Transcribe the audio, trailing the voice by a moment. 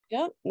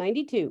Yep,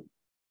 92.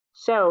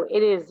 So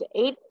it is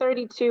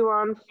 8:32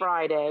 on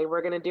Friday.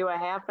 We're going to do a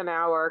half an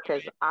hour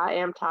because I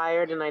am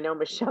tired and I know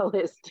Michelle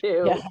is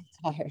too. Yeah,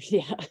 I'm tired.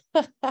 Yeah.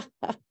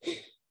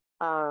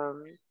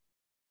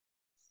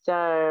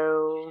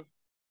 So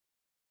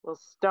we'll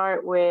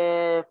start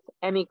with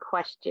any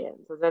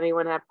questions. Does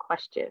anyone have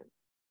questions?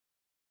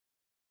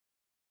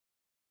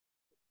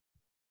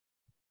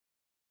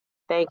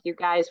 Thank you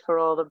guys for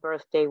all the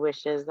birthday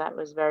wishes. That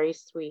was very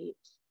sweet.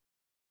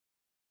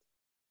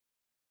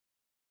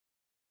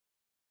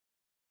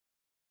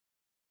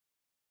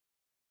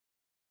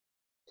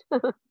 Hi,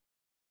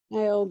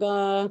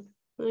 Olga.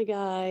 Hi,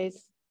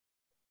 guys.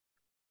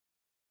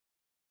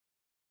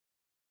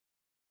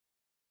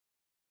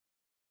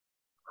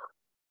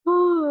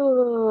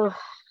 Ooh.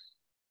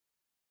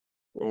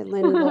 Hi,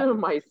 Linda.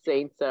 My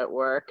saints at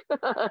work.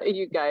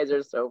 You guys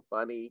are so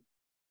funny.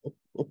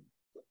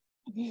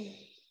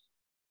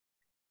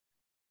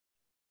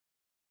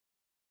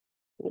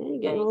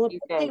 Getting all the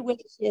birthday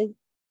wishes.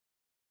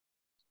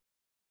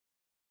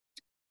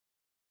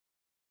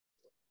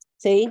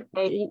 See?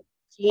 Hey,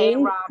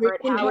 Jean, Robert,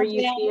 how are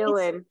you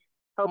feeling?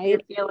 Hope you're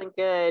feeling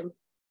good.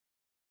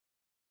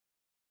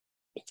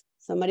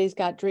 Somebody's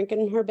got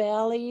drinking her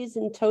Baileys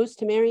and toast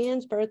to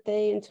Marianne's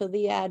birthday until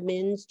the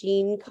admins,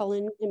 Jean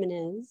Cullen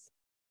Jimenez.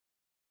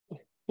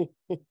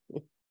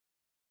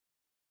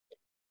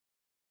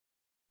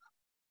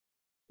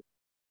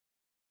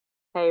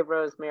 Hey,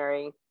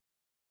 Rosemary.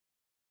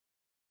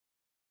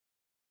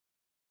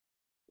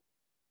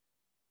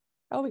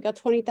 Oh, we got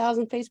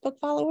 20,000 Facebook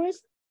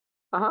followers?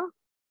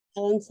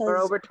 Ellen says we're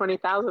over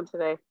 20,000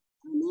 today.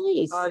 Oh,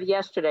 nice.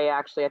 Yesterday,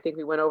 actually. I think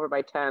we went over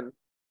by 10.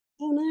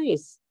 Oh,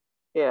 nice.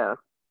 Yeah.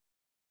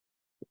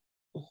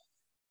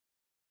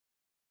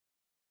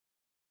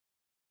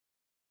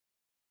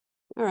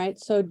 All right,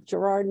 so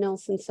Gerard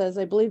Nelson says,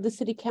 I believe the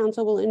city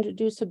council will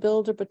introduce a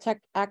bill to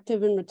protect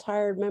active and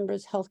retired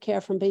members' health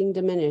care from being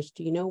diminished.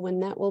 Do you know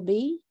when that will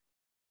be?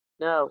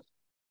 No.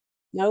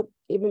 Nope,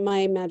 even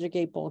my magic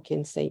 8-ball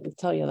can't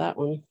tell you that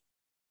one.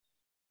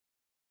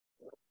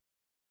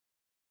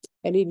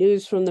 Any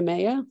news from the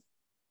mayor?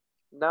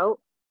 Nope.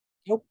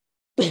 Nope.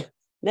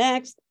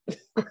 Next.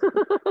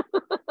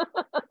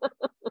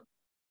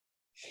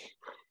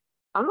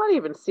 I'm not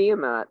even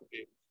seeing that.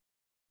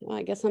 Well,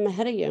 I guess I'm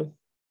ahead of you.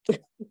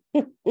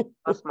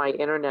 Plus my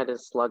internet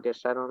is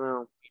sluggish. I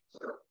don't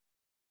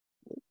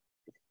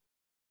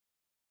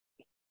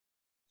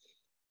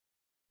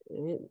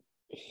know.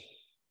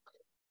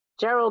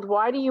 Gerald,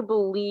 why do you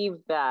believe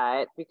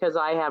that? Because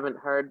I haven't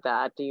heard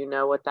that. Do you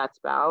know what that's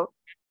about?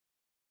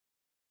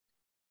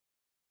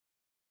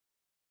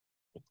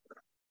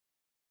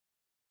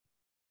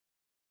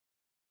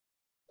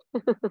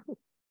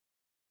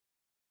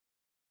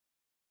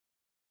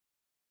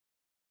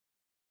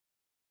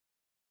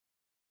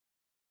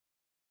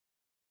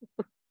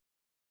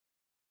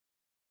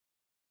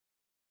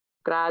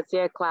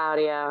 Grazie,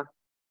 Claudia.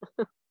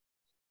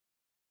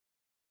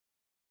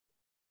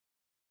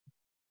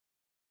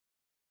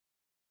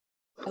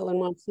 Ellen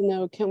wants to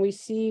know, can we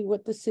see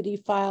what the city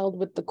filed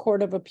with the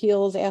Court of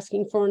Appeals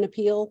asking for an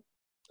appeal?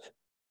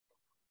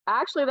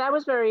 Actually, that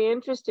was very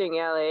interesting,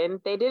 Ellen.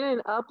 They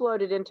didn't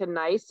upload it into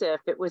NYSIF.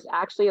 It was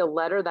actually a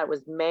letter that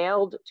was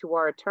mailed to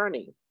our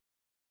attorney.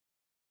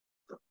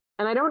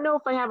 And I don't know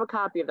if I have a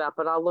copy of that,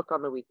 but I'll look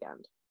on the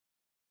weekend.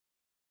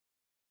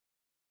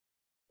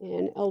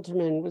 And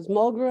Elderman, was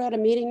Mulgrew at a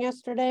meeting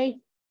yesterday?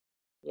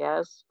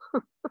 Yes.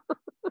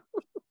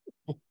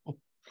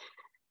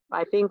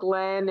 I think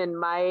Len and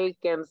Mike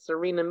and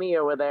Serena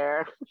Mia were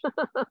there.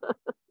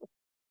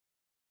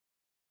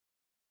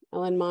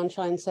 Ellen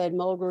Monshine said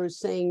Mulgrew is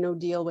saying no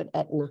deal with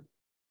Aetna.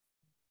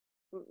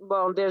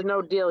 Well, there's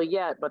no deal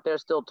yet, but they're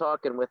still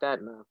talking with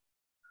Aetna.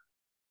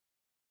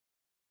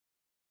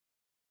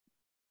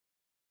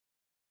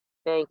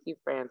 Thank you,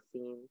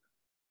 Francine.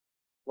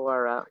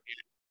 Laura.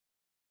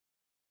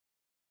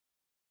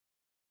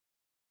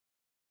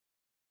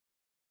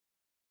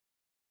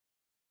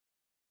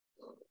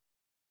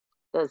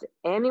 Does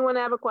anyone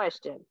have a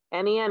question?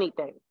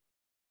 Anything?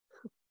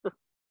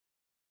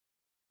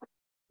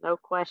 No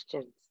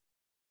questions.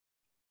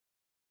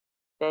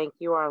 Thank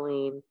you,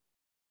 Arlene.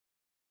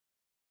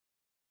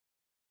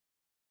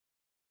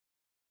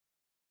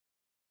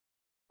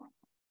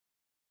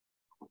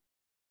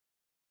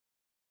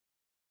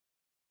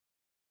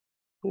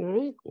 All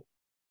right.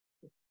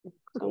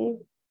 So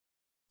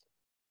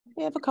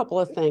we have a couple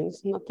of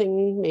things,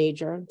 nothing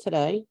major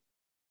today.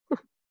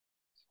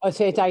 I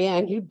say,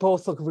 Diane, you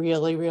both look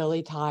really,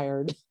 really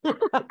tired.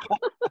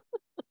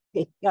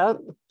 Yep.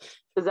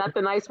 Is that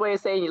the nice way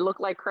of saying you look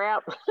like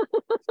crap?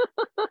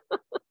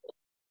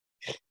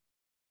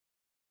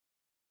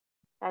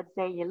 I'd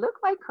say you look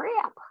like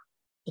crap.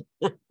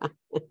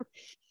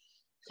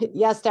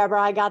 Yes,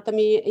 Deborah, I got the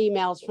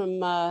emails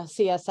from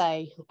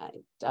CSA.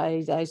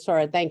 I saw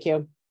it. Thank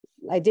you.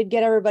 I did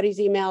get everybody's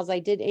emails. I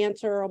did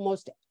answer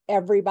almost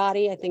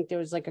everybody. I think there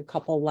was like a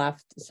couple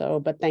left. So,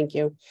 but thank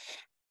you.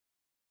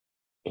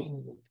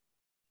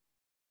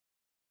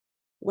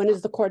 When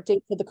is the court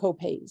date for the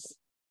co-pays?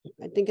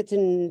 I think it's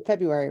in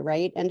February,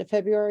 right? End of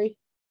February?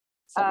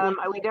 Something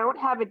like We don't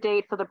have a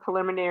date for the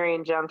preliminary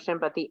injunction,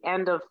 but the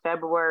end of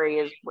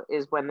February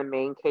is when the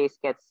main case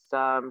gets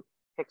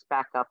picked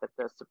back up at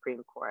the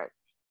Supreme Court.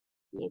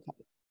 Okay.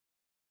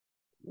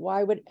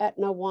 Why would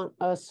Aetna want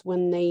us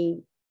when they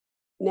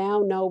now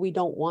know we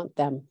don't want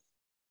them?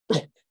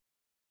 I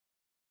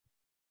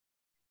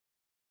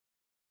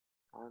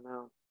don't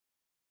know.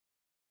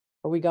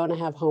 Are we going to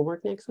have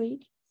homework next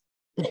week?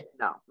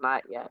 No,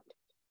 not yet.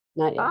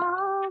 Not yet.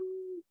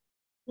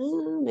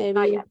 Maybe.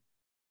 Not yet.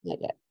 Not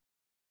yet.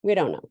 We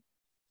don't know.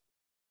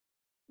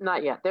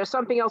 Not yet. There's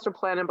something else we're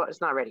planning, but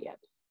it's not ready yet.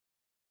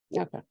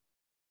 Okay.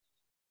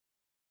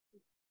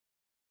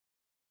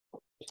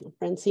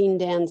 Francine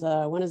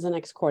Danza, when is the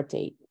next court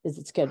date? Is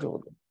it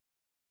scheduled?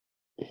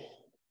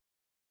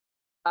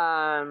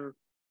 The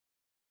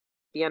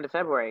end of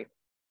February.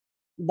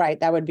 Right,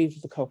 that would be for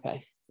the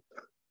copay.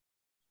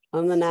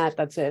 Other than that,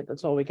 that's it.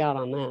 That's all we got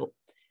on that.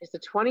 Is the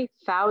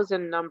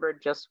 20,000 number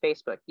just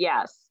Facebook?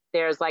 Yes.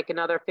 There's like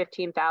another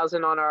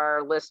 15,000 on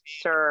our list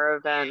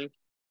serve and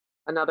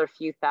another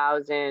few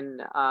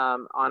thousand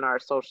on our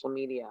social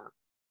media.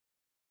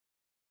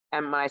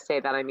 And when I say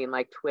that, I mean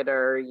like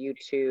Twitter,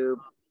 YouTube,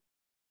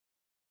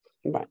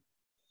 Right.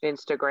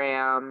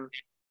 Instagram.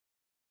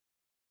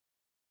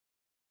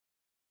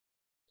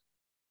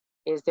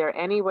 Is there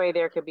any way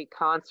there could be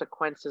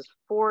consequences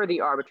for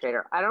the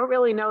arbitrator? I don't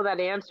really know that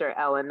answer,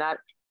 Ellen. That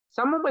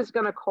someone was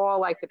going to call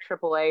like the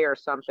AAA or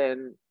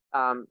something.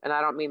 And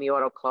I don't mean the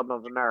Auto Club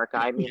of America.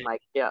 I mean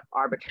like the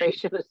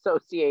Arbitration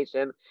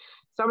Association.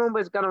 Someone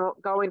was going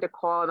to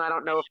call, and I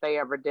don't know if they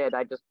ever did.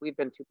 We've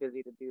been too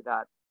busy to do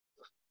that.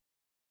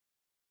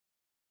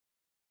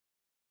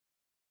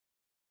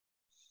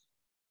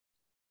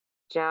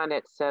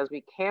 Janet says,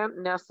 we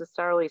can't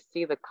necessarily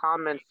see the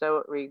comments, so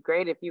it would be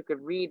great if you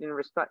could read and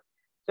respond.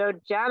 So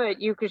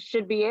Janet, you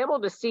should be able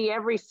to see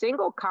every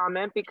single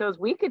comment because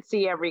we could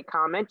see every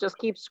comment. Just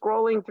keep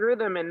scrolling through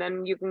them and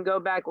then you can go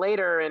back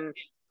later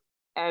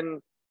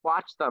and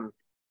watch them.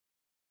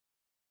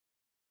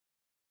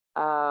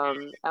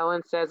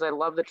 Ellen says, I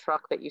love the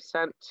truck that you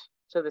sent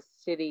to the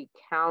city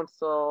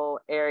council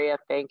area,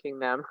 thanking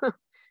them.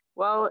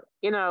 Well,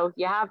 you know,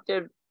 you have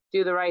to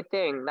do the right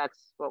thing. That's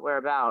what we're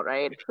about,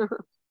 right?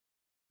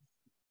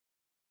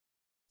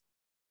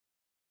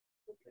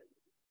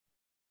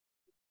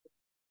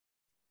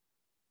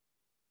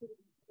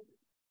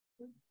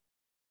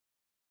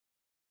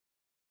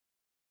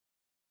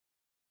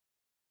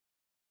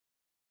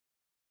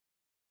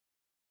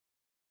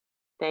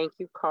 Thank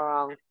you,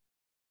 Carl.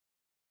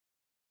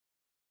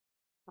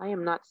 I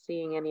am not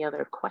seeing any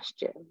other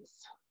questions.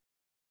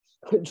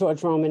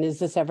 George Roman, is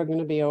this ever going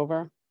to be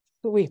over?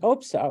 We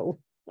hope so.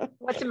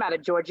 What's the matter,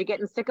 George? You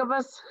getting sick of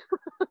us?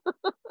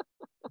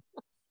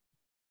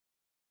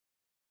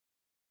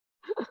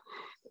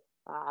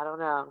 I don't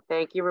know.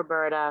 Thank you,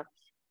 Roberta.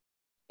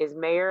 Is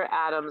Mayor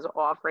Adams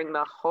offering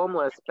the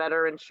homeless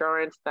better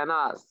insurance than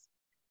us?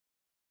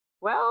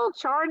 Well,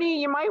 Charney,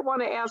 you might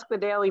want to ask the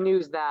Daily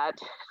News that.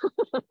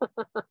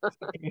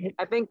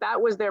 I think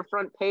that was their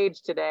front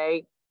page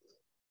today.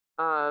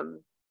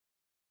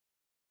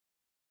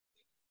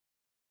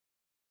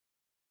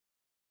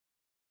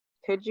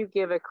 Could you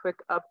give a quick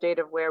update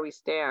of where we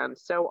stand?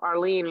 So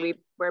Arlene,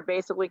 we're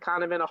basically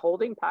kind of in a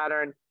holding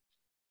pattern.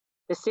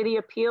 The city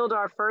appealed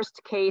our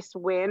first case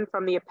win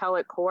from the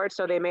appellate court,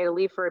 so they made a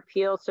leave for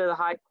appeal to the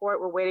high court.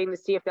 We're waiting to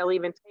see if they'll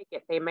even take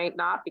it. They may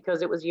not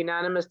because it was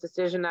unanimous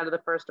decision out of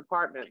the first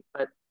department,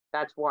 but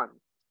that's one.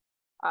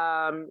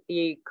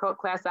 The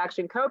class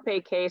action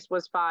copay case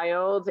was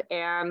filed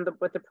and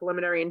with the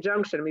preliminary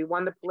injunction. We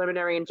won the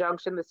preliminary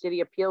injunction. The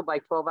city appealed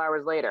like 12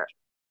 hours later.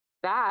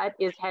 That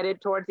is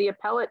headed towards the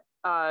appellate,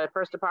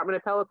 first department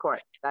appellate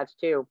court. That's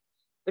two.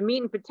 The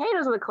meat and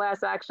potatoes of the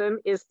class action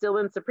is still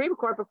in Supreme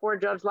Court before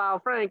Judge Lyle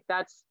Frank.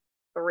 That's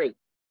three.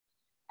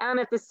 And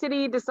if the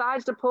city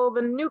decides to pull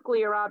the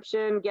nuclear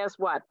option, guess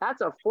what?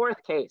 That's a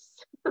fourth case.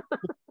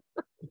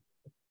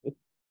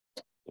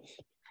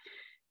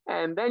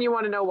 And then you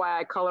want to know why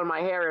I color my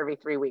hair every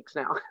 3 weeks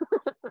now.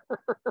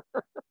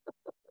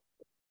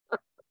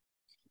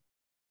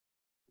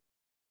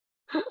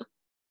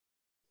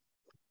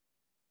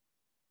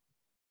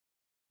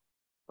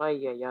 Ay,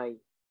 ay, ay.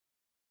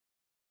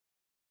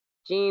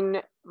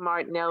 Jean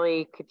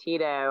Martinelli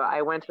Catito.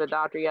 I went to the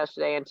doctor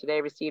yesterday and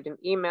today received an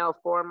email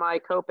for my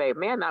copay.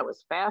 Man, that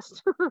was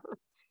fast.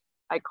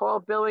 I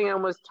called billing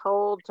and was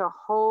told to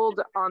hold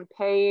on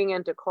paying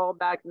and to call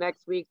back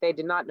next week. They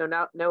did not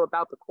know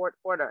about the court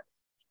order.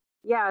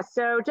 Yeah,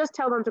 so just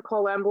tell them to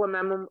call Emblem.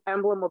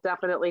 Emblem will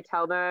definitely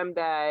tell them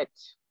that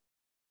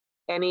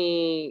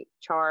any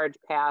charge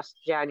past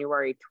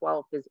January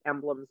 12th is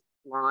Emblem's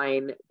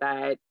line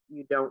that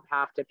you don't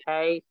have to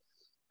pay.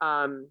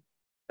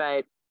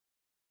 But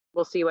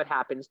we'll see what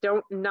happens.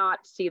 Don't not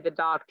see the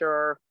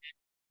doctor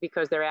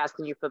because they're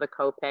asking you for the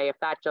copay. If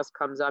that just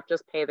comes up,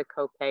 just pay the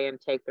copay and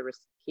keep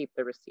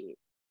the receipt.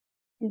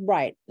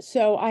 Right.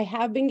 So I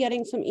have been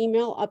getting some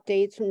email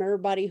updates from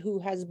everybody who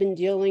has been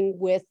dealing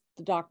with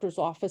the doctor's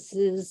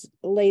offices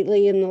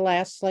lately in the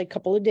last like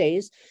couple of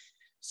days.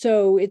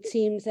 So it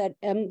seems that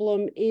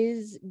Emblem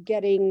is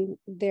getting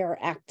their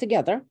act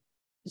together.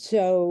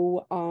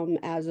 So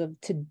as of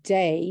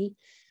today,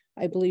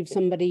 I believe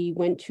somebody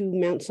went to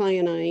Mount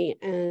Sinai,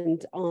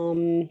 and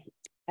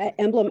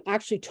Emblem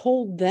actually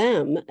told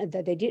them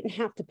that they didn't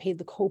have to pay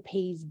the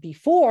co-pays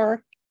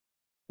before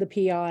the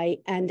PI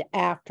and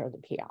after the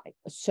PI.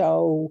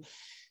 So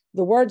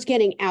the word's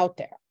getting out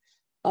there.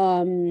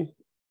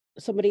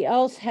 Somebody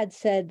else had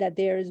said that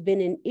there's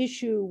been an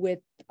issue with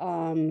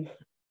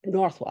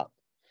Northwell,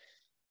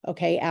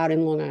 okay, out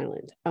in Long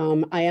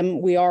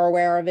Island. We are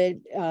aware of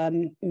it.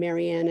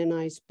 Marianne and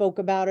I spoke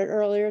about it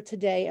earlier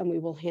today, and we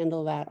will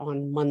handle that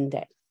on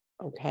Monday.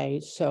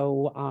 Okay,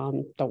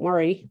 so don't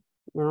worry,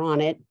 we're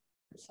on it.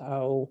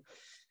 So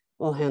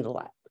we'll handle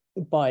that.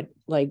 But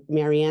like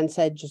Marianne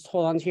said, just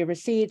hold on to your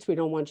receipts. We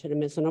don't want you to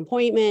miss an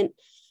appointment.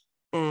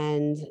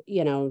 And,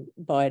 you know,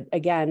 but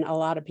again, a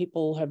lot of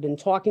people have been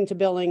talking to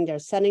billing, they're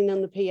sending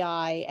them the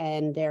PI,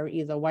 and they're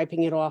either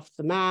wiping it off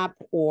the map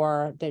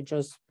or they're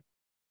just,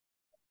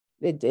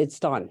 it's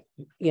done,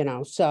 you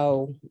know.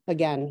 So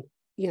again,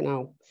 you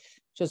know,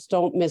 just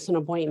don't miss an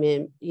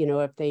appointment. You know,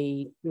 if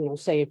they, you know,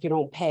 say if you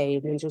don't pay,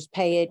 then just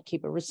pay it,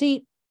 keep a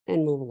receipt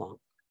and move along.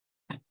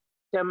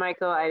 So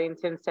Michael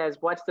Eddington says,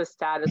 what's the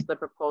status of the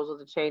proposal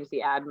to change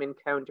the admin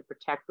code to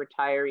protect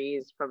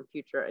retirees from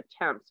future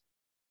attempts?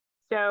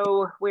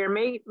 So we're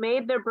made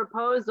the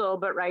proposal,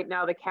 but right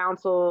now the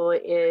council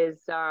is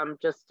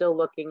just still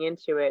looking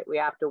into it. We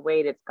have to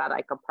wait. It's got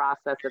like a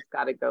process it's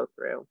got to go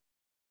through.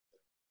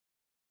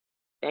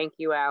 Thank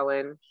you,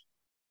 Alan.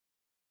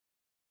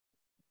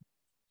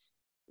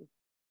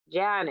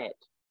 Janet,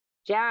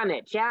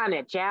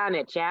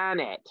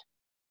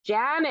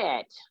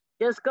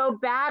 just go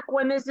back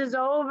when this is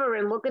over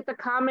and look at the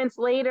comments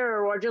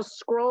later, or just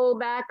scroll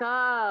back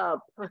up.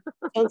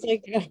 Sounds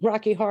like a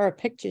Rocky Horror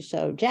Picture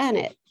Show,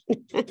 Janet.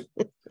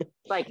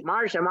 Like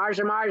Marcia.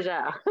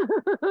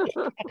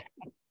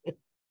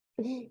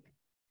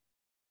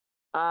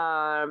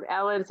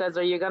 Ellen says,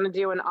 are you going to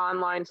do an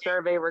online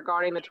survey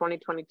regarding the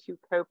 2022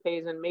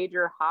 copays in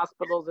major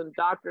hospitals and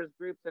doctors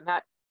groups and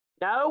that?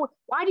 No?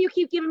 Why do you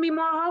keep giving me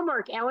more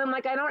homework, Ellen?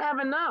 Like I don't have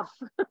enough.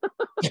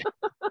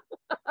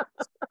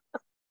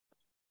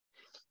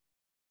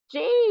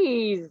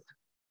 Jeez.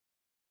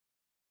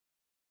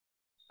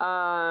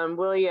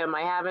 William,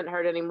 I haven't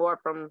heard any more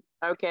from,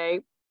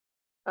 okay.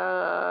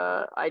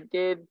 I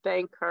did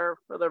thank her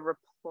for the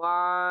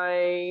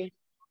reply.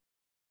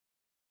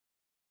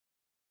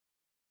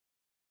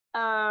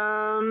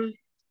 I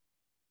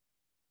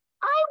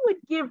would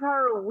give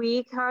her a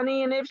week,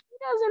 honey, and if she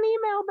doesn't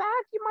email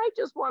back, you might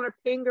just want to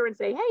ping her and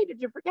say, hey, did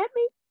you forget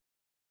me?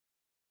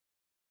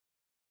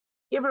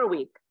 Give her a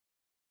week.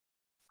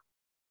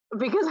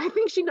 Because I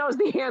think she knows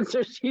the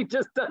answer. She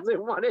just doesn't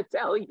want to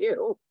tell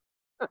you.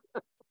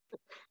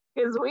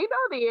 Because we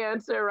know the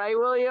answer, right,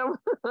 William?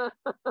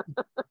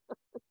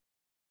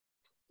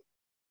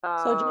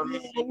 So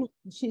Joanne,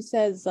 she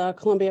says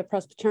Columbia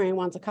Presbyterian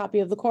wants a copy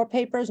of the court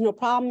papers. No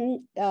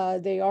problem.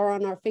 They are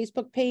on our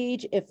Facebook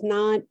page. If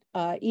not,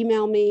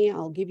 email me.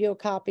 I'll give you a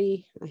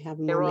copy. I have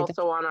them. They're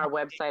also on our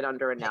website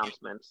under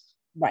announcements.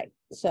 Right.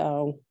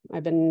 So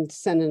I've been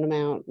sending them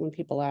out when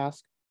people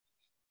ask.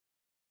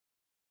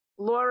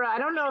 Laura, I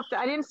don't know if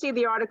I didn't see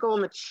the article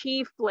in the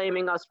chief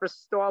blaming us for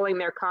stalling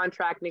their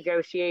contract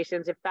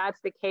negotiations. If that's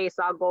the case,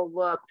 I'll go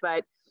look.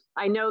 But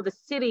I know the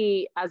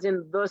city, as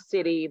in the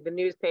city, the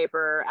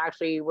newspaper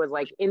actually was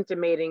like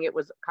intimating it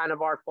was kind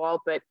of our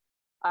fault. But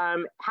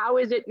how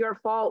is it your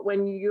fault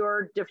when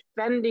you're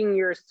defending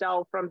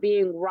yourself from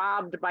being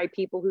robbed by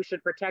people who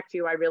should protect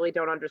you? I really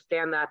don't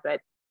understand that. But,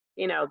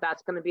 you know,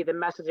 that's going to be the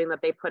messaging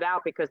that they put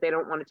out because they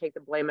don't want to take the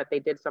blame that they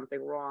did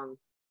something wrong.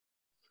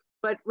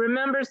 But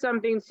remember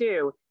something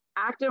too,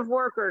 active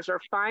workers are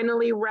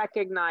finally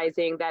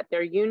recognizing that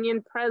their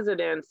union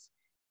presidents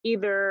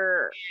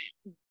either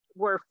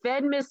were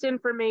fed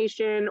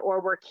misinformation or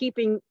were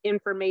keeping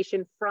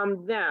information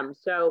from them.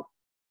 So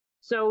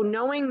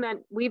knowing that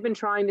we've been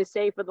trying to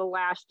say for the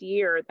last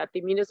year that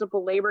the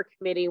Municipal Labor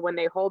Committee, when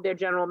they hold their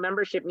general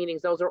membership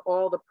meetings, those are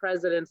all the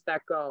presidents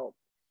that go.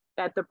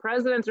 That the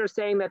presidents are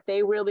saying that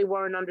they really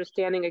weren't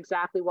understanding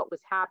exactly what was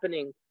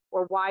happening,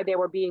 or why they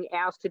were being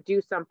asked to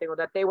do something, or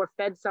that they were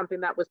fed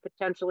something that was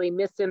potentially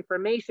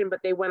misinformation,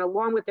 but they went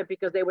along with it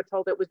because they were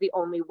told it was the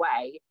only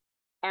way.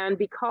 And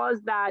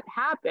because that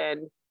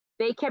happened,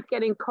 they kept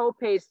getting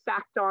copays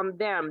stacked on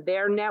them,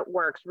 their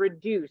networks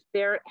reduced,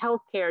 their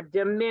healthcare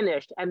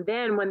diminished. And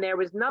then when there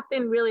was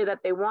nothing really that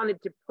they wanted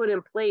to put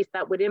in place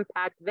that would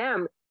impact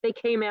them, they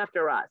came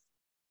after us.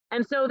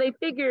 And so they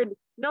figured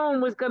no one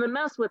was gonna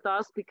mess with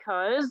us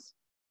because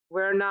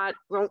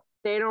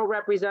they don't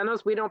represent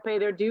us. We don't pay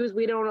their dues.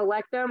 We don't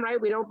elect them, right?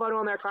 We don't vote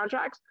on their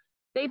contracts.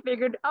 They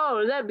figured,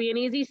 oh, that'd be an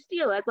easy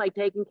steal. That's like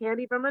taking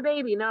candy from a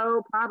baby.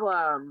 No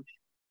problem.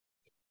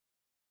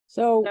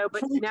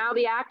 But now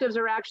the actives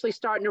are actually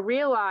starting to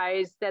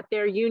realize that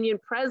their union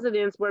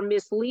presidents were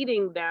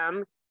misleading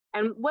them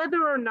And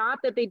whether or not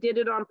that they did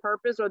it on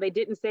purpose or they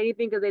didn't say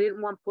anything because they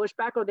didn't want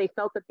pushback or they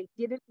felt that they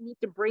didn't need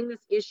to bring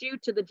this issue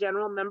to the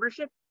general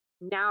membership,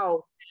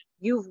 now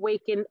you've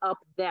wakened up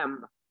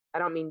them. I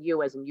don't mean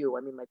you as in you.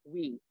 I mean like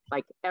we,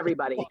 like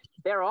everybody.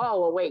 They're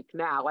all awake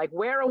now. Like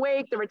we're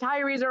awake, the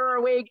retirees are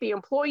awake, the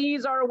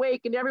employees are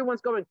awake, and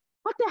everyone's going,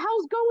 what the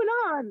hell's going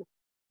on?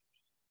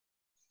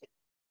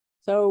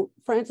 So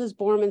Francis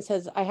Borman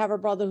says, I have a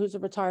brother who's a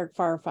retired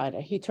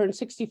firefighter. He turned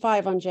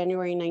 65 on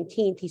January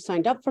 19th. He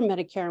signed up for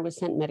Medicare and was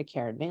sent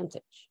Medicare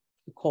Advantage.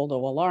 He called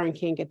OLR and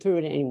can't get through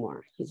it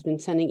anymore. He's been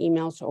sending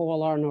emails to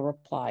OLR, no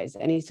replies.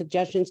 Any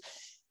suggestions?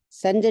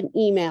 Send an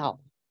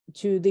email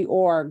to the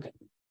org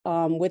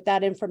with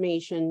that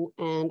information,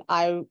 and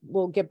I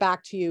will get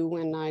back to you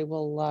and I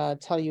will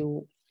tell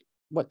you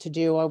what to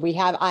do.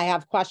 I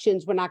have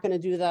questions. We're not going to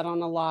do that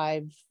on a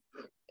live,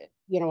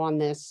 on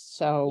this.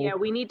 So yeah,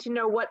 we need to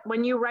know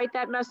when you write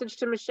that message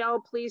to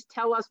Michelle, please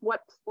tell us what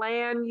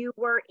plan you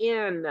were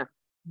in.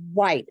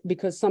 Right,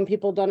 because some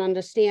people don't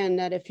understand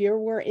that if you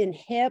were in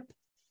HIP,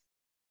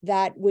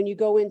 that when you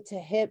go into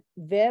HIP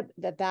VIP,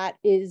 that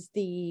is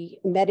the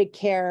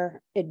Medicare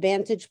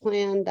Advantage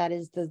plan. That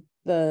is the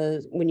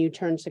when you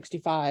turn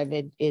 65,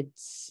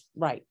 it's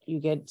right,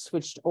 you get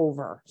switched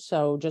over.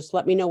 So just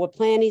let me know what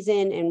plan he's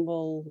in and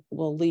we'll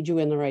lead you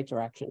in the right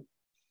direction.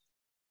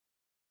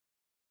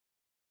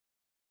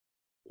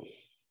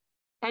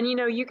 And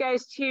you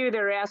guys too,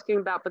 they're asking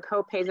about the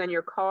copays on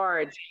your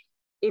cards.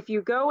 If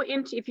you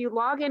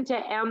log into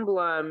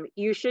Emblem,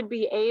 you should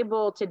be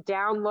able to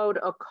download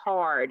a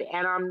card.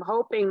 And I'm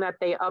hoping that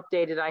they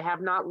updated. I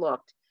have not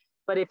looked.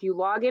 But if you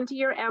log into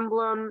your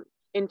Emblem,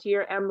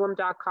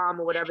 emblem.com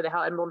or whatever the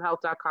hell,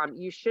 emblemhealth.com,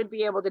 you should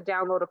be able to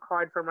download a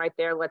card from right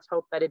there. Let's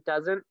hope that it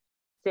doesn't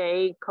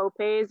say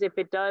copays. If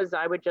it does,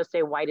 I would just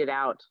say white it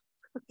out.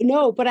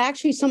 No, but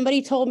actually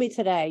somebody told me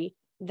today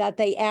that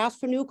they asked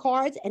for new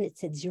cards and it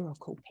said zero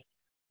copay.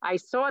 I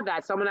saw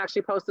that. Someone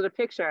actually posted a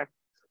picture.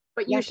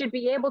 But you should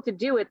be able to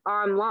do it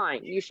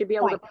online. You should be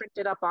able to print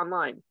it up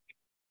online.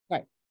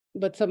 Right.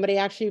 But somebody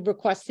actually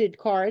requested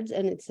cards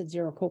and it said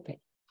zero copay.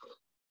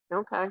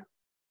 Okay.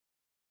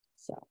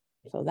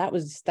 So that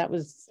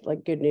was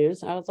like good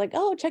news. I was like,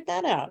 oh, check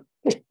that out.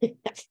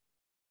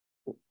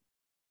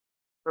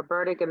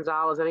 Roberta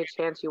Gonzalez, any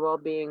chance you all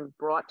being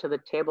brought to the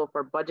table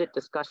for budget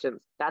discussions?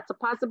 That's a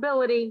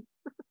possibility.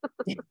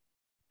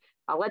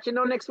 I'll let you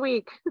know next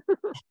week.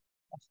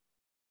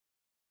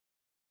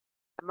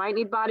 I might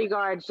need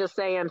bodyguards, just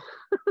saying.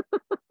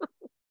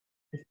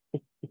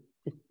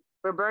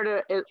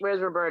 Roberta,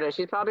 where's Roberta?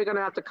 She's probably going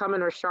to have to come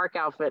in her shark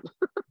outfit.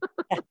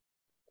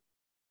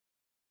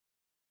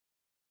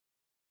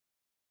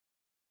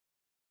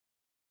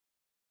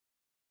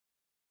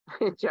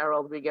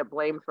 Gerald, we get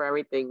blamed for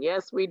everything.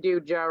 Yes, we do,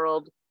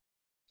 Gerald.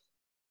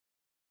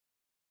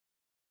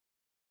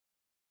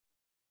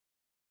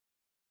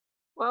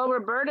 Well,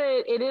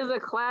 Roberta, it is a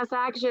class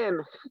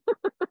action.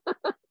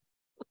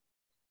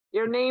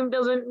 Your name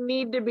doesn't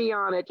need to be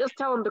on it. Just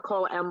tell them to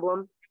call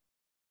Emblem.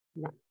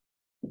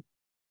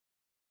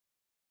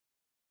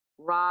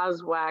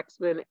 Roz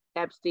Waxman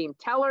Epstein.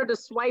 Tell her to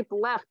swipe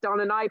left on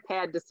an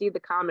iPad to see the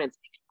comments.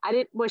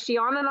 Was she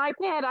on an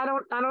iPad? I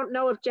don't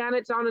know if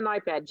Janet's on an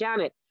iPad.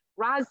 Janet,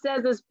 Roz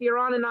says if you're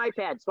on an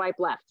iPad, swipe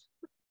left.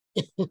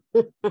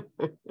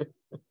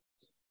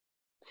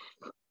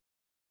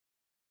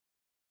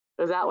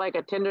 Is that like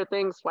a Tinder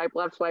thing? Swipe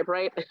left, swipe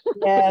right?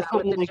 Yeah,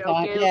 something like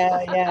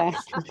that.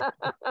 Yeah.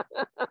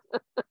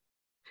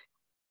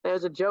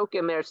 There's a joke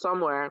in there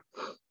somewhere.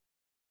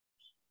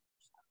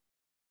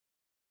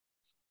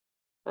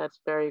 That's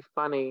very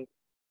funny.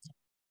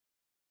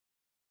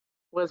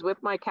 Was with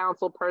my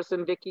council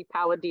person, Vicky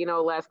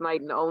Palladino, last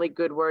night, and only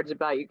good words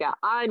about you guys.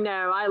 I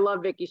know, I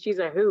love Vicky. She's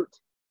a hoot.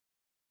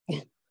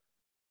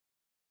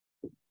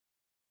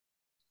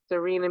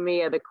 Serena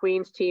Mia, the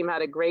Queens team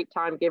had a great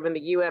time giving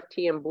the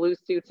UFT in blue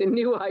suits in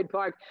New Hyde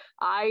Park.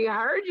 I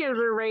heard you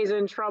were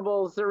raising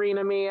trouble,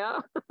 Serena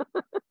Mia.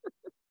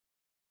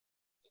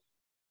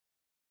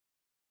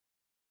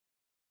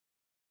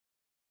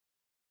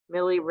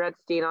 Millie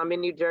Redstein, I'm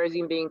in New Jersey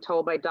and being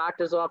told by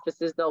doctor's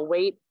offices they'll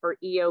wait for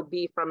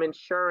EOB from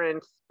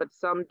insurance, but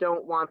some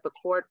don't want the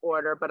court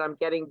order, but I'm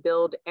getting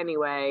billed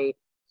anyway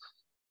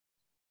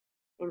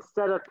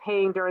instead of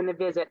paying during the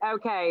visit.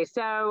 Okay,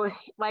 so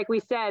like we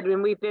said,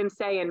 when we've been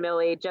saying,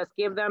 Millie, just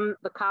give them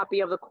the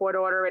copy of the court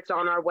order. It's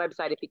on our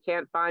website. If you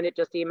can't find it,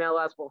 just email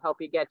us. We'll help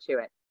you get to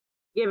it.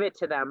 Give it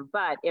to them.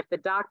 But if the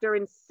doctor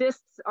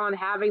insists on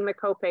having the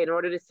copay in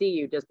order to see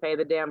you, just pay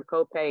the damn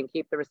copay and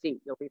keep the receipt.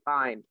 You'll be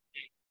fine.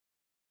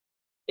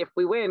 If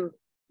we win,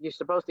 you're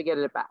supposed to get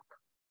it back.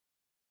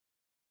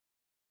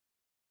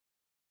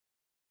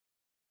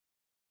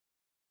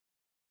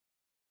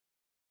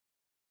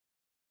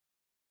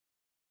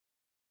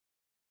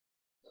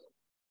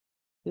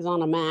 He's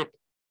on a Mac.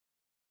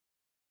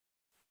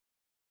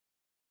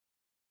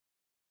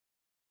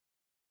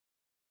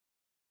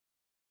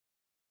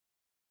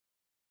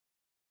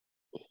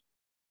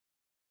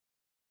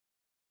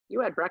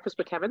 You had breakfast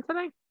with Kevin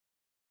today?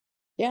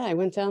 Yeah, I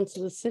went down to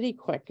the city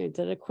quick. I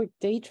did a quick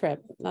day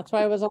trip. That's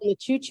why I was on the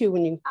choo-choo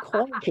when you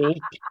called me.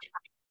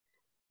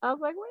 I was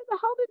like, where the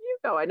hell did you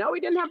go? I know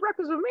we didn't have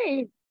breakfast with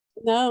me.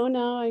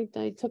 No,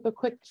 I took a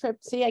quick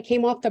trip. See, I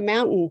came off the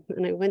mountain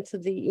and I went to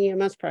the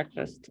EMS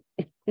breakfast.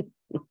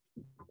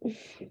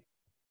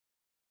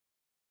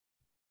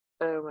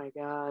 Oh my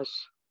gosh.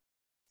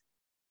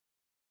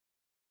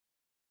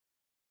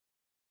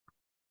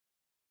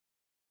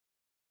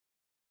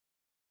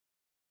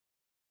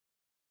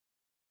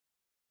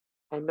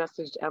 I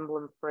messaged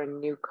Emblem for a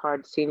new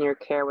card, Senior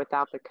Care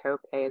without the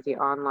copay. Is he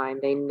online?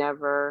 They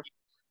never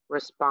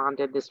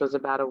responded. This was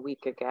about a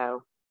week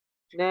ago.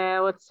 Nah,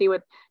 let's see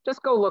what,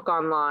 just go look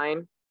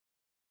online.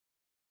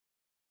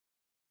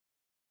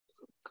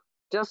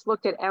 Just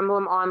looked at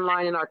Emblem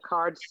online and our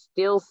cards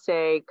still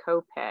say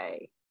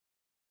copay.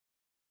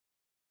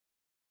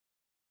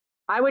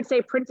 I would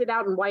say print it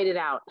out and white it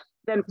out,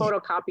 then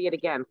photocopy it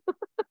again.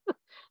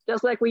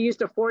 Just like we used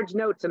to forge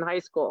notes in high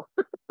school.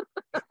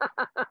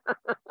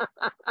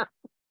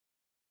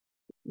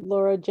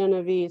 Laura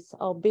Genovese,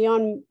 I'll be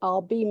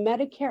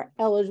Medicare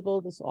eligible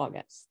this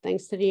August.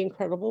 Thanks to the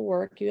incredible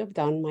work you have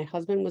done, my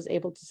husband was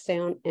able to stay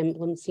on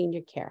Emblem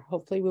Senior Care.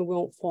 Hopefully we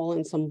won't fall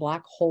in some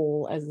black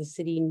hole as the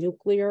city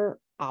nuclear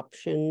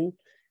option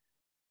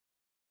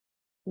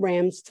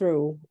rams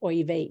through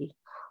Oive.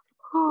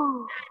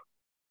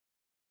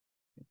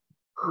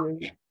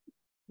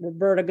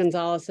 Roberta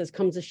Gonzalez says,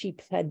 comes a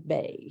Sheepshead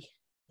Bay.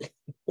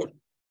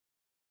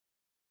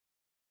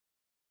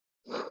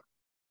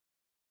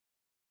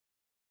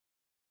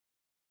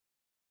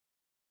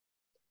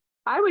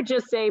 I would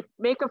just say,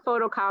 make a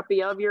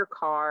photocopy of your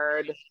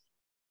card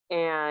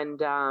and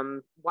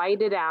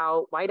white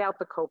out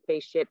the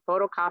copay shit,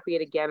 photocopy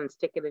it again and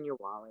stick it in your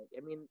wallet.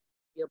 I mean,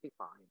 you'll be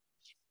fine.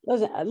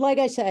 Listen, like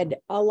I said,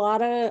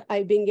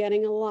 I've been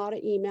getting a lot of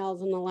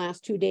emails in the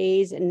last 2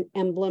 days, and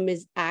Emblem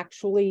is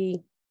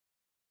actually,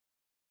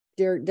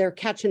 they're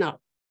catching up.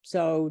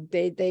 So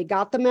they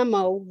got the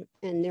memo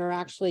and they're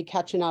actually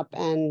catching up,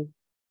 and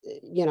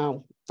you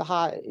know, the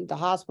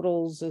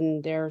hospitals,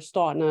 and they're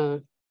starting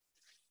to.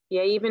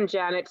 Yeah, even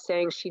Janet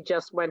saying she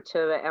just went to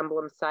the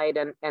Emblem site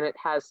and it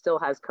still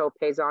has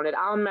copays on it.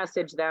 I'll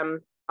message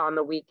them on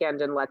the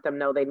weekend and let them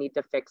know they need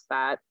to fix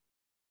that.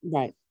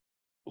 Right.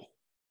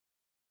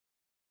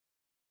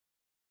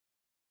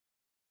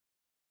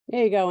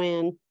 There you go,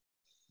 Ann.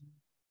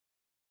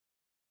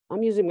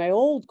 I'm using my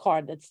old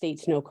card that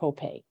states no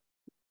copay.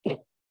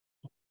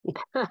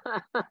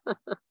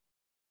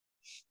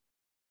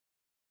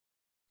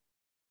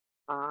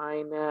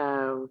 I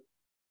know.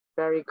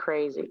 Very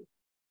crazy.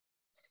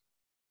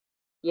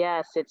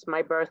 Yes, it's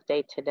my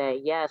birthday today.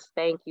 Yes,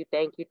 thank you,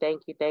 thank you,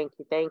 thank you, thank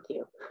you, thank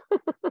you. I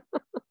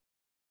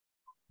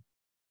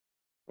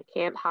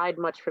can't hide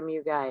much from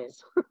you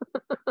guys.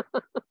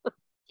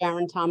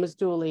 Sharon Thomas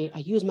Dooley, I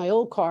use my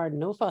old card,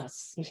 no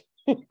fuss.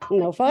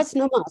 No fuss,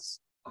 no muss.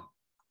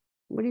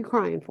 What are you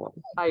crying for?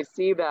 I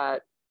see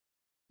that.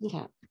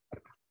 Yeah.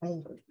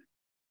 Oh,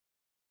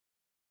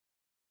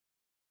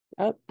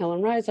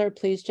 Ellen Reiser,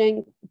 please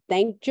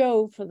thank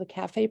Joe for the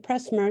Cafe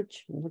Press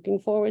merch. I'm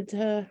looking forward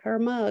to her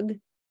mug.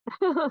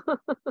 So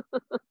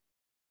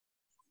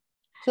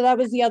that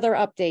was the other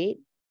update,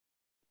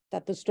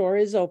 that the store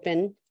is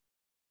open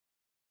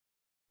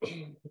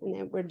and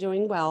that we're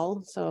doing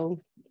well.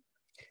 So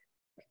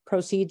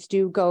proceeds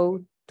do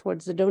go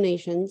towards the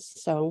donations.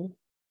 So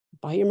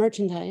buy your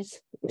merchandise.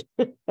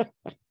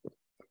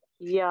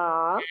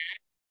 Yeah.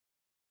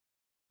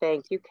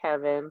 Thank you,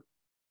 Kevin.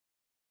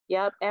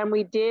 Yep, and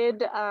we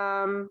did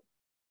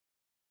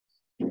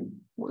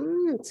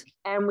What?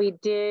 And we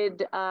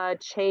did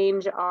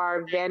change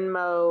our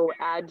Venmo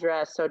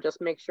address, so just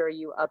make sure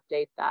you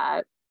update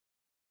that.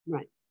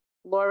 Right.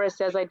 Laura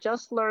says, I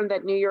just learned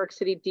that New York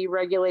City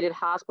deregulated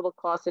hospital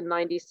costs in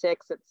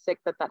 '96. It's sick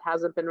that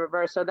hasn't been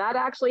reversed. So that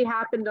actually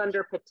happened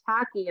under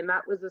Pataki, and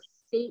that was a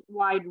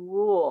statewide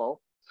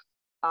rule.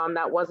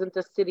 That wasn't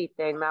a city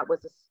thing, that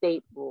was a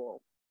state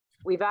rule.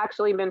 We've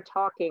actually been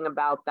talking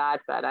about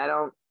that, but I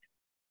don't,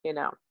 you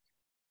know.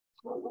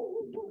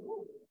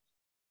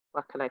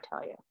 What can I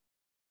tell you?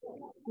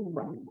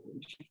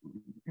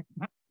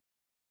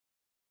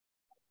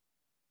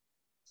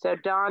 So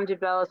Don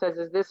DeBella says,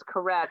 is this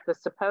correct? The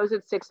supposed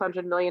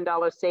 $600 million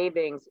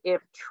savings,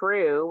 if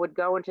true, would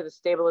go into the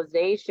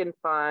stabilization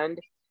fund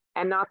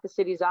and not the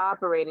city's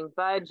operating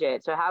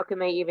budget. So how can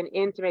they even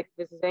intimate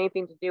this has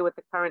anything to do with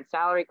the current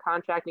salary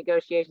contract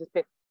negotiations?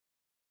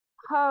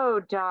 Oh,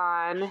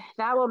 Don,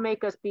 that will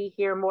make us be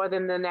here more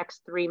than the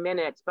next 3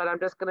 minutes, but I'm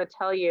just going to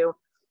tell you,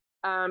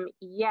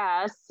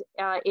 yes,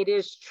 it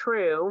is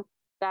true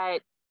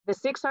that the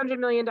 $600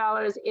 million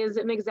is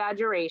an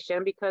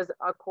exaggeration, because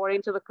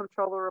according to the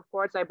comptroller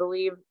reports, I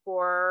believe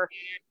for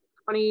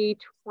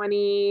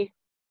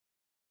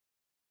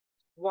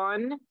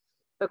 2021,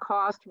 the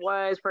cost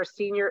was for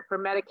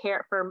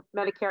Medicare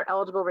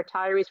eligible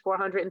retirees,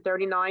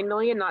 439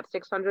 million, not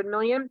 600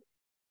 million.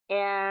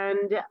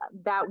 And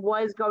that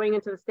was going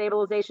into the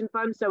stabilization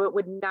fund. So it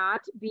would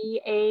not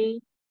be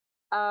a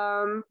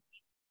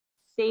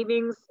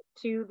savings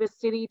to the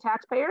city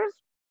taxpayers.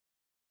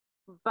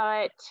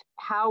 But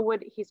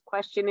his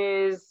question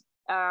is,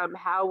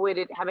 how would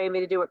it have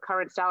anything to do with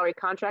current salary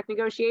contract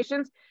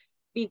negotiations?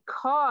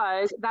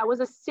 Because that was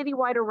a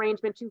citywide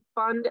arrangement to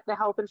fund the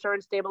Health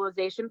Insurance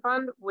Stabilization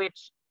Fund,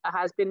 which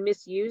has been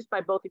misused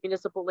by both the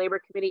Municipal Labor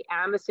Committee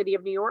and the City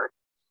of New York.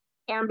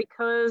 And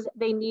because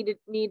they needed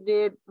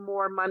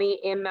more money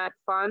in that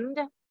fund,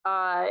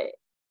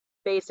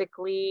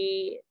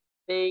 basically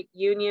the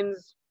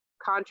union's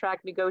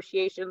contract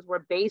negotiations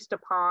were based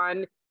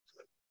upon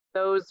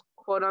those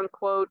quote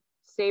unquote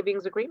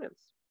savings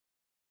agreements.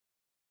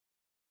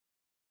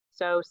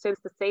 So since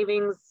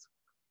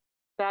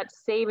that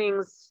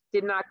savings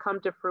did not come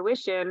to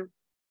fruition,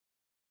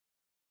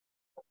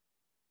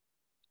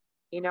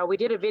 we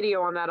did a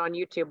video on that on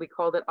YouTube. We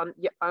called it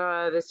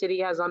the city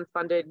has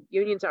unfunded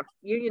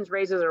unions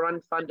raises are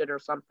unfunded or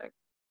something.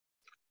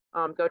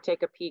 Go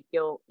take a peek.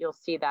 You'll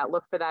see that.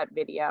 Look for that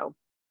video.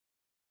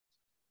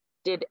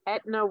 Did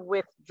Aetna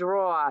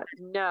withdraw?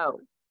 No,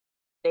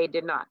 they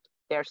did not.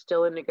 They're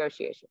still in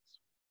negotiations.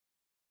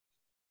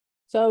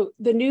 So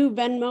the new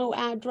Venmo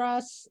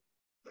address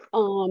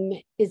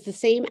is the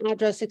same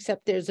address,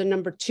 except there's a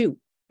number 2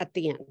 at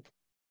the end,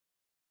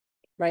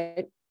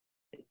 right?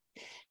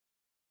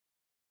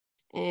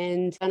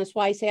 And Dennis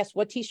Weiss asked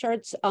what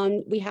t-shirts.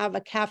 We have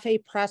a Cafe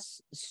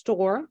Press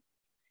store.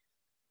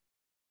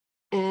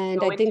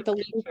 And I think the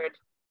featured.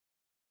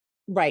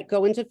 Right,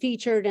 go into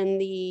featured,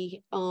 and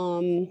the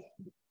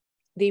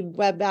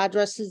web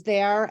address is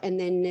there, and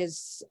then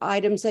there's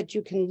items that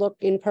you can look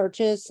and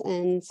purchase,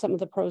 and some of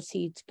the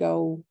proceeds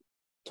go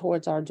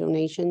towards our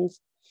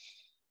donations.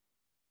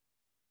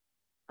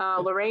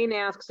 Lorraine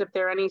asks if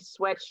there are any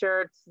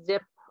sweatshirts,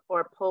 zip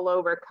or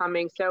pullover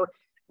coming. So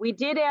we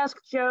did ask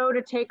Joe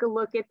to take a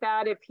look at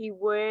that, if he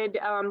would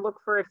look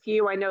for a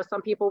few. I know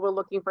some people were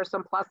looking for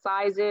some plus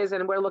sizes,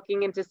 and we're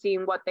looking into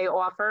seeing what they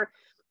offer.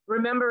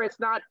 Remember, it's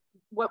not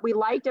what we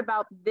liked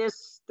about this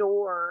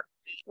store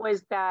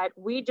was that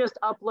we just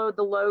upload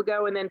the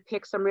logo and then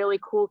pick some really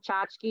cool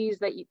tchotchkes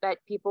that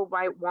people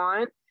might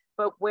want,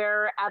 but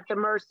we're at the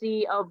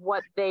mercy of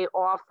what they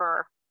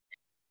offer.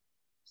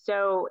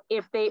 So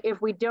if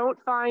we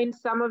don't find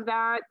some of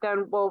that,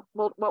 then what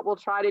we'll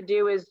try to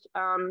do is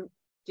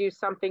do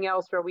something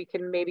else where we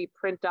can maybe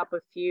print up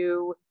a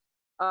few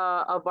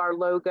of our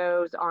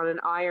logos on an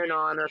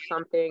iron-on or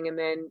something, and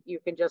then you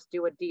can just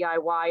do a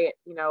DIY,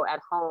 at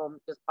home,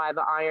 just buy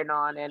the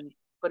iron-on and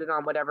put it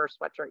on whatever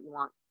sweatshirt you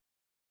want.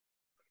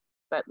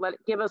 But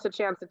give us a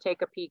chance to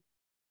take a peek,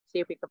 see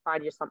if we can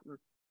find you something.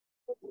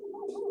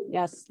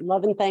 Yes,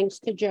 love and thanks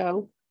to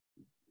Joe.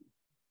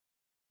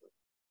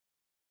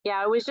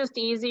 Yeah, it was just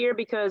easier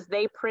because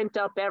they print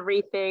up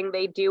everything,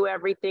 they do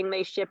everything,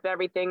 they ship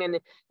everything, and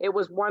it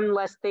was one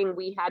less thing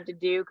we had to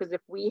do, because if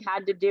we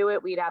had to do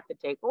it, we'd have to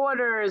take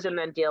orders and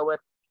then deal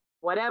with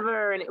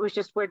whatever, and it was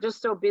just, we're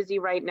just so busy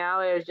right now.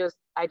 I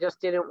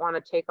just didn't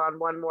want to take on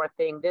one more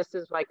thing. This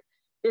is like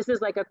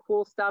a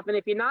cool stuff, and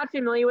if you're not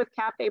familiar with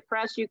Cafe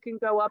Press, you can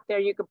go up there,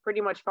 you can pretty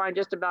much find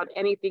just about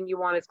anything you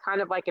want. It's kind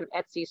of like an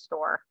Etsy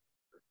store,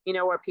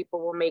 where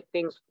people will make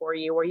things for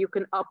you, or you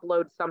can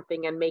upload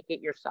something and make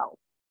it yourself.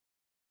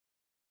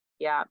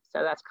 Yeah,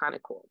 so that's kind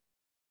of cool.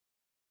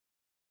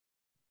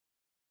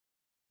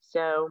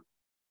 So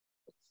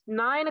it's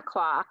 9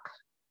 o'clock.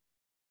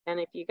 And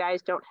if you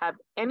guys don't have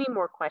any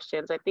more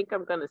questions, I think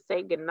I'm going to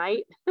say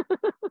goodnight.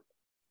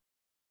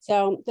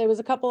 So there was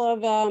a couple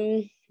of,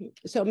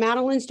 so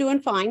Madeline's doing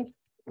fine.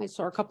 I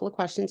saw a couple of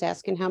questions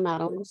asking how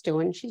Madeline's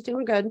doing. She's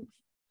doing good.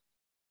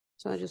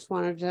 So I just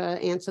wanted to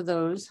answer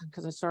those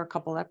because I saw a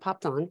couple that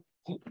popped on.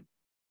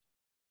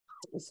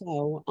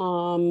 So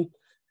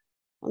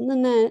other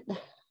than that,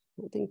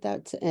 I think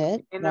that's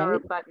it. Our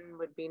button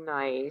would be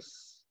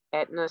nice.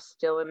 Aetna's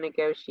still in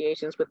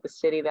negotiations with the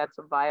city. That's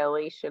a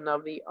violation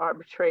of the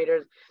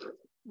arbitrators.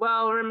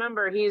 Well,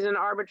 remember, he's an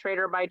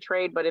arbitrator by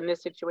trade, but in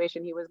this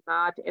situation, he was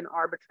not an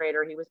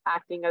arbitrator. He was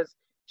acting as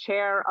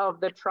chair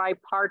of the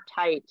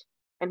tripartite,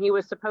 and he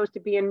was supposed to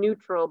be a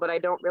neutral, but I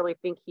don't really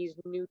think he's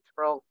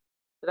neutral.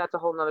 So that's a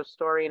whole nother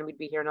story, and we'd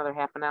be here another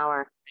half an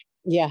hour.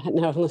 Yeah,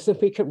 no, listen,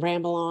 we could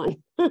ramble on.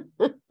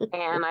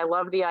 And I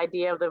love the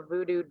idea of the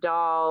voodoo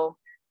doll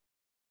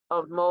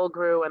of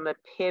Mulgrew and the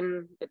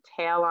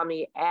tail on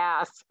the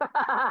ass.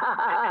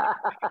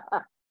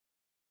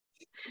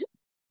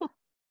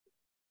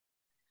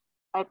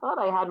 I thought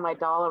I had my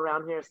doll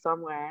around here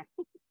somewhere.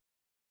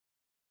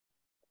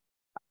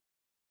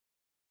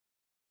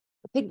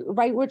 I think,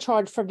 right, we're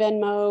charged for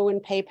Venmo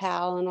and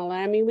PayPal and all that.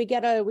 I mean, we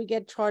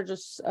get charged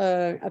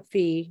a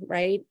fee,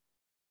 right?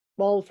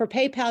 Well, for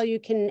PayPal, you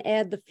can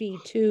add the fee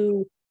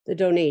to the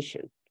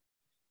donation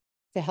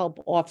to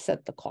help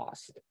offset the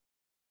cost.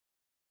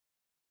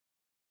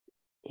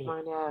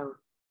 I know.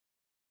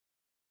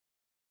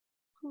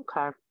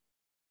 Okay.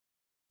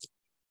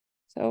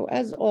 So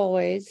as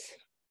always,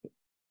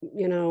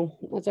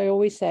 as I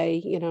always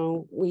say,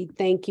 we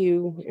thank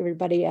you,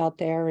 everybody out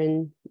there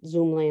in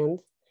Zoom land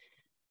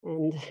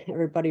and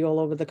everybody all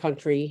over the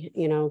country,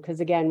 because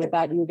again,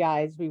 without you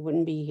guys, we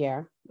wouldn't be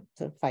here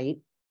to fight.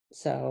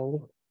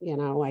 So, you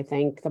know, I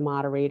thank the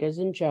moderators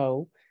and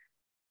Joe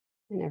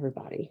and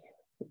everybody,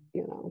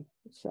 you know,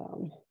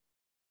 so.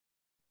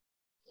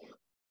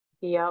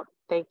 Yep.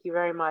 Thank you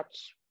very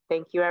much.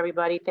 Thank you,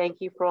 everybody. Thank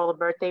you for all the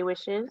birthday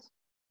wishes.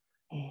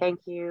 Thank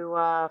you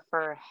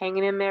for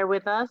hanging in there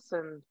with us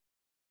and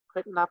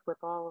putting up with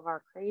all of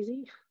our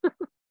crazy,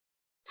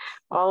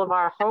 all of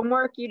our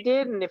homework you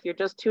did. And if you're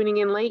just tuning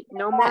in late,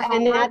 no more And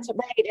homework. that's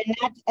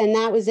right. And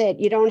that was it.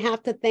 You don't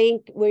have to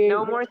think.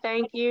 No more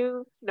thank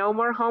you. No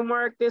more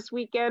homework this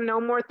weekend. No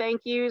more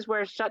thank yous.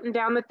 We're shutting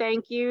down the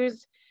thank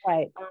yous.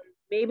 Right.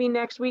 Maybe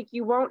next week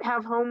you won't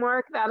have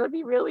homework. That'll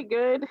be really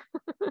good.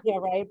 Yeah,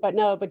 right. But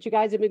no, but you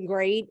guys have been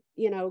great.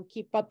 You know,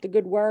 keep up the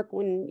good work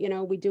when, you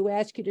know, we do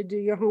ask you to do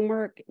your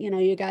homework. You know,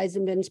 you guys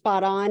have been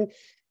spot on.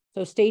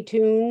 So stay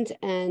tuned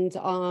and,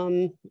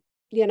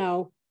 you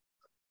know,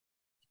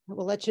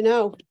 we'll let you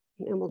know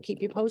and we'll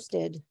keep you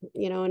posted,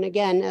 you know, and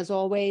again, as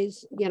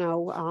always, you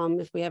know,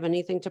 if we have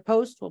anything to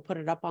post, we'll put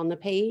it up on the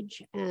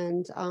page.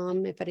 And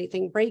if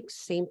anything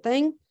breaks, same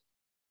thing.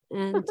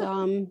 And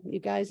you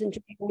guys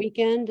enjoy your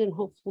weekend and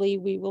hopefully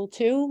we will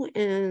too.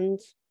 And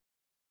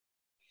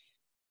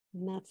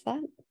that's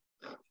that.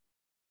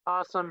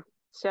 Awesome.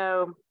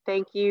 So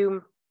thank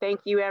you.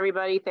 Thank you,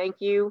 everybody. Thank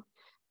you.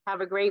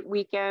 Have a great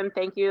weekend.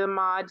 Thank you to the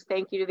mods.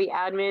 Thank you to the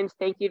admins.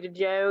 Thank you to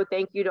Joe.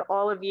 Thank you to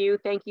all of you.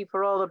 Thank you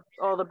for all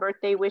the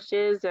birthday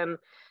wishes and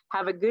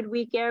have a good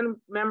weekend.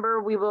 Remember,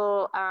 we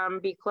will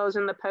be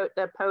closing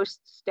the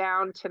posts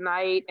down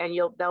tonight and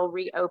they'll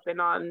reopen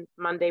on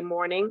Monday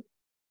morning.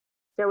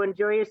 So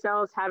enjoy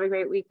yourselves. Have a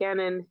great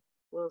weekend and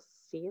we'll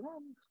see you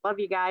then. Love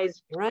you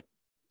guys. All right.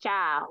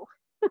 Ciao.